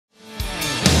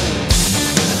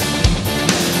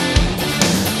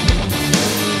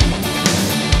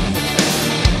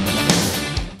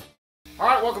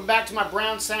back to my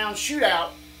Brown Sound Shootout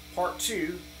Part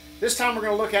 2. This time we're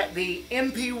going to look at the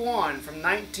MP1 from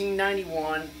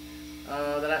 1991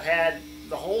 that I've had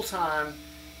the whole time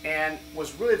and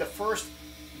was really the first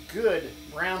good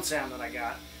Brown sound that I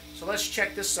got. So let's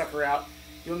check this sucker out.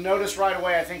 You'll notice right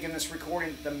away, I think, in this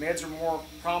recording that the mids are more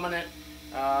prominent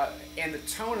and the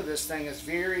tone of this thing is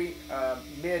very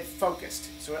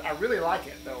mid-focused. So I really like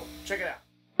it, though. Check it out.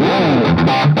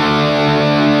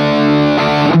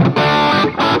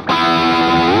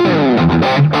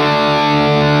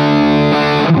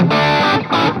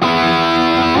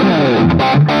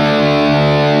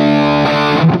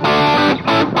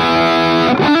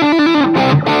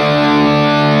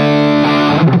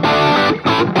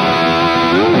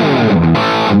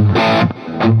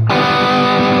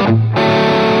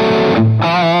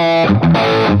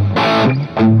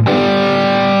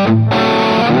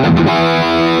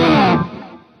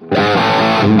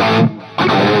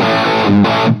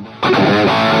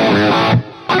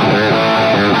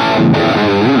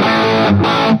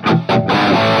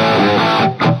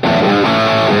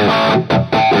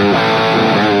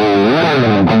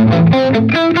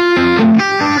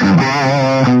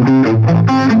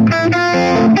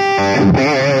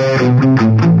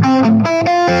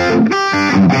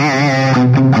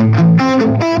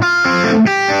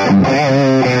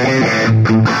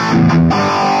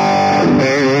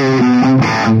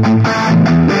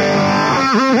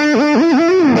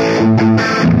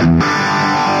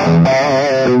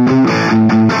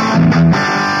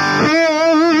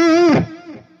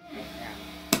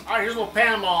 Alright, here's a little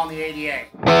Panama on the ADA.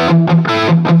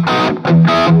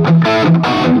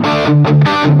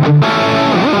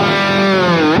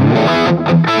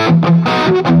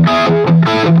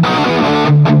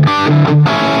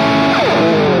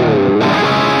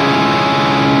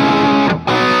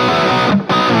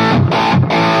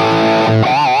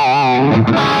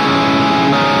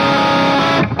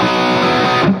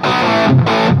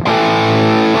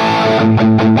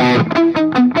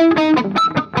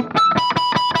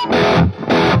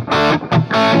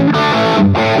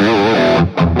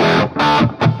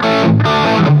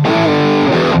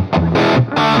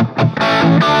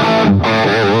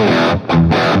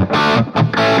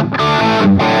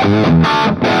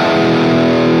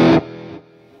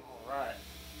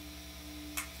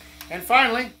 And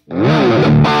finally,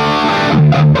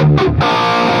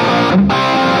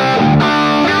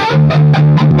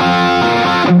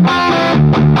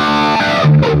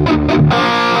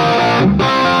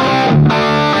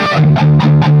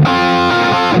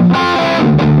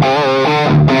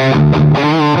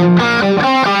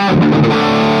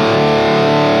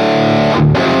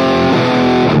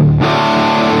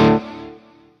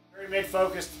 very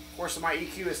mid-focused. Of course, my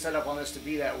EQ is set up on this to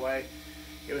be that way.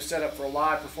 It was set up for a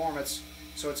live performance,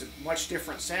 so it's a much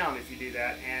different sound if you do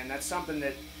that, and that's something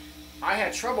that I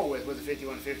had trouble with the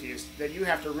 5150 is that you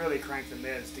have to really crank the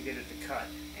mids to get it to cut.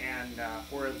 And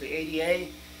where the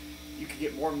ADA, you could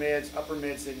get more mids, upper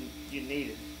mids than you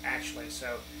needed, actually.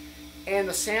 So, and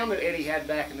the sound that Eddie had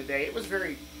back in the day, it was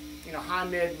very, high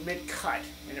mid, mid cut,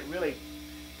 and it really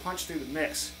punched through the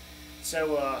mix.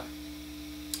 So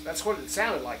that's what it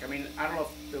sounded like. I mean, I don't know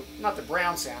if not the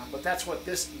Brown sound, but that's what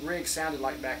this rig sounded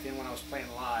like back then when I was playing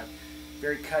live.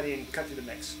 Very cut in, cut through the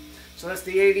mix. So that's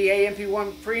the ADA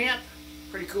MP1 preamp.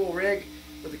 Pretty cool rig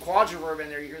with the quadriverb in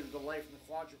there. You hear the delay from the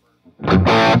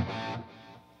quadriverb.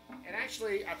 And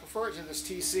actually, I prefer it to this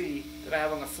TC that I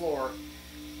have on the floor.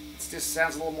 It just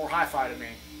sounds a little more hi-fi to me.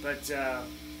 But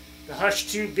the Hush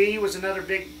 2B was another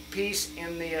big piece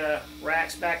in the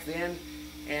racks back then.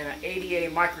 And an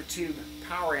ADA microtube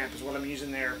power amp is what I'm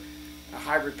using there. A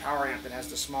hybrid power amp that has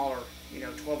the smaller,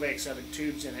 12AX7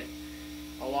 tubes in it,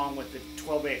 along with the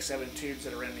 12AX7 tubes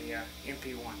that are in the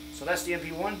MP1. So that's the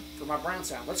MP1 for my Brown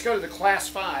sound. Let's go to the Class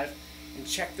 5 and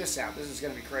check this out. This is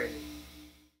going to be crazy.